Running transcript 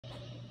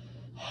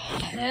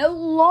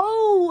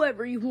Hello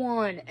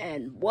everyone,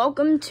 and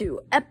welcome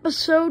to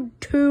episode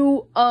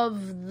 2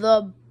 of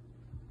the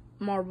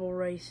marble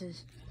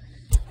races.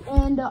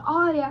 And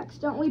I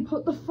accidentally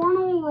put the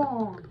funnel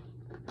wrong.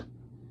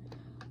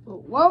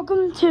 But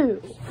welcome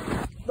to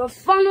the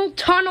Funnel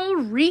Tunnel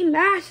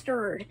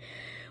Remastered.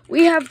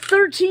 We have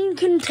 13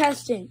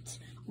 contestants.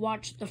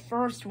 Watch the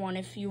first one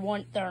if you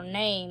want their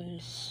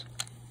names.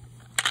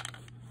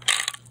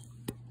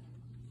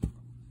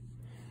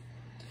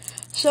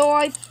 So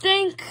I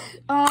think,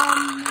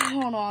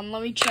 hold on,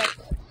 let me check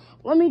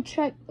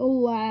the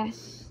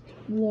last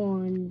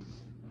one.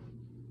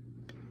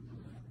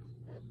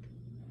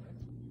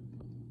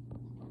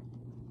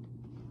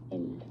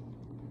 And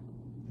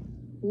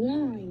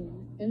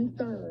Lime in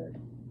third.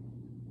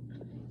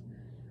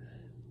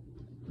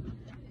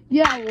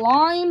 Yeah,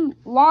 Lime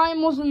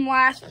was in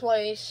last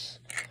place.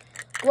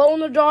 Glow in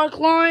the dark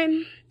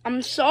Lime,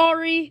 I'm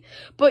sorry,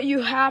 but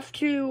you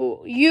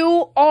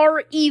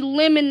are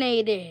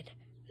eliminated.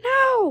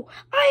 No,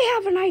 I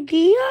have an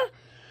idea.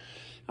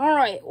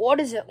 Alright, what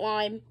is it,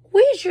 Lime?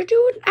 We should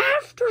do an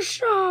after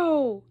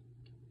show.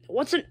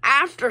 What's an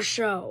after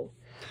show?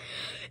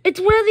 It's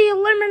where the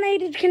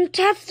eliminated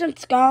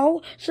contestants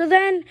go, so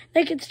then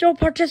they can still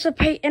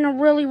participate in a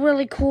really,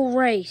 really cool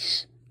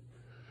race.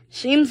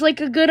 Seems like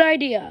a good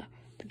idea,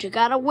 but you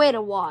gotta wait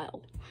a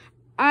while.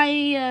 I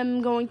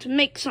am going to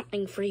make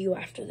something for you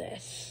after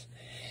this.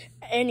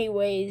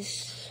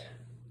 Anyways,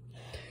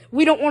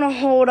 we don't want to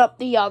hold up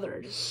the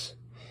others.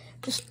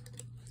 Just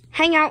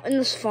hang out in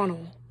this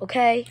funnel,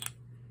 okay?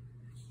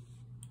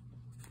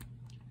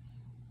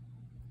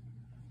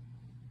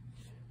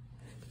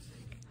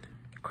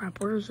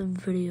 Crap, where's the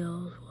video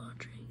I was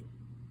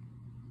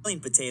watching?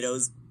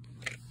 Potatoes.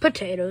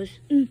 Potatoes.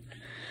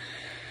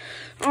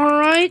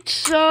 Alright,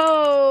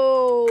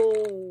 so...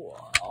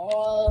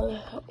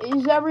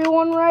 is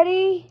everyone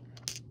ready?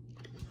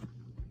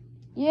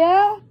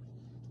 Yeah?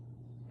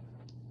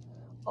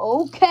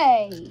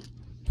 Okay.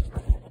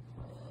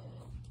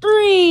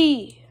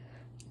 3,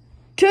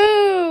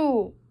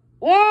 2,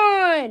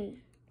 1,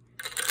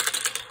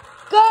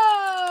 go!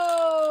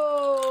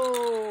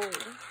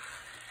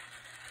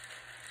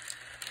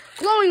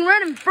 Glowing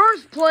red in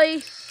first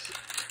place.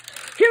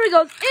 Here he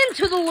goes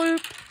into the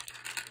loop.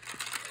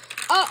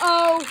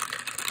 Uh-oh.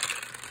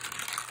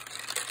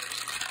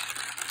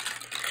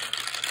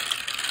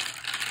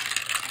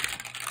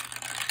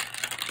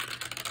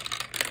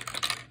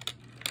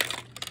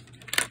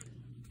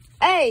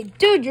 Hey,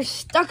 dude, you're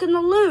stuck in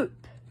the loop.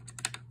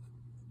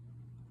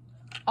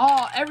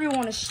 Oh,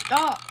 everyone is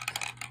stuck.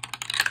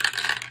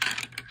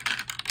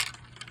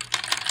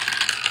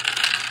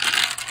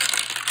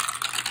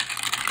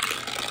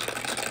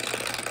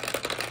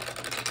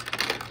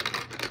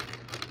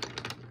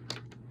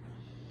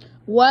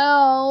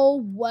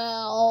 Well.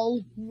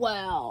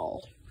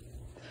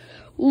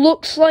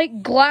 Looks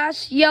like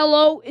Glass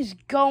Yellow is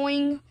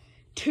going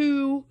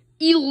to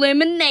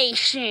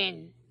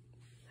elimination.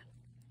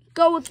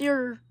 Go with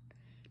your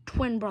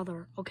twin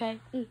brother, okay?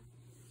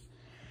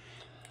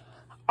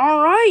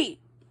 All right.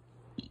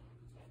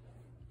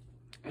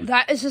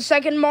 That is the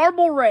second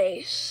marble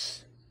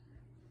race.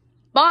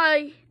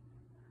 Bye.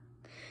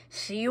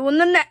 See you in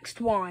the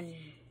next one.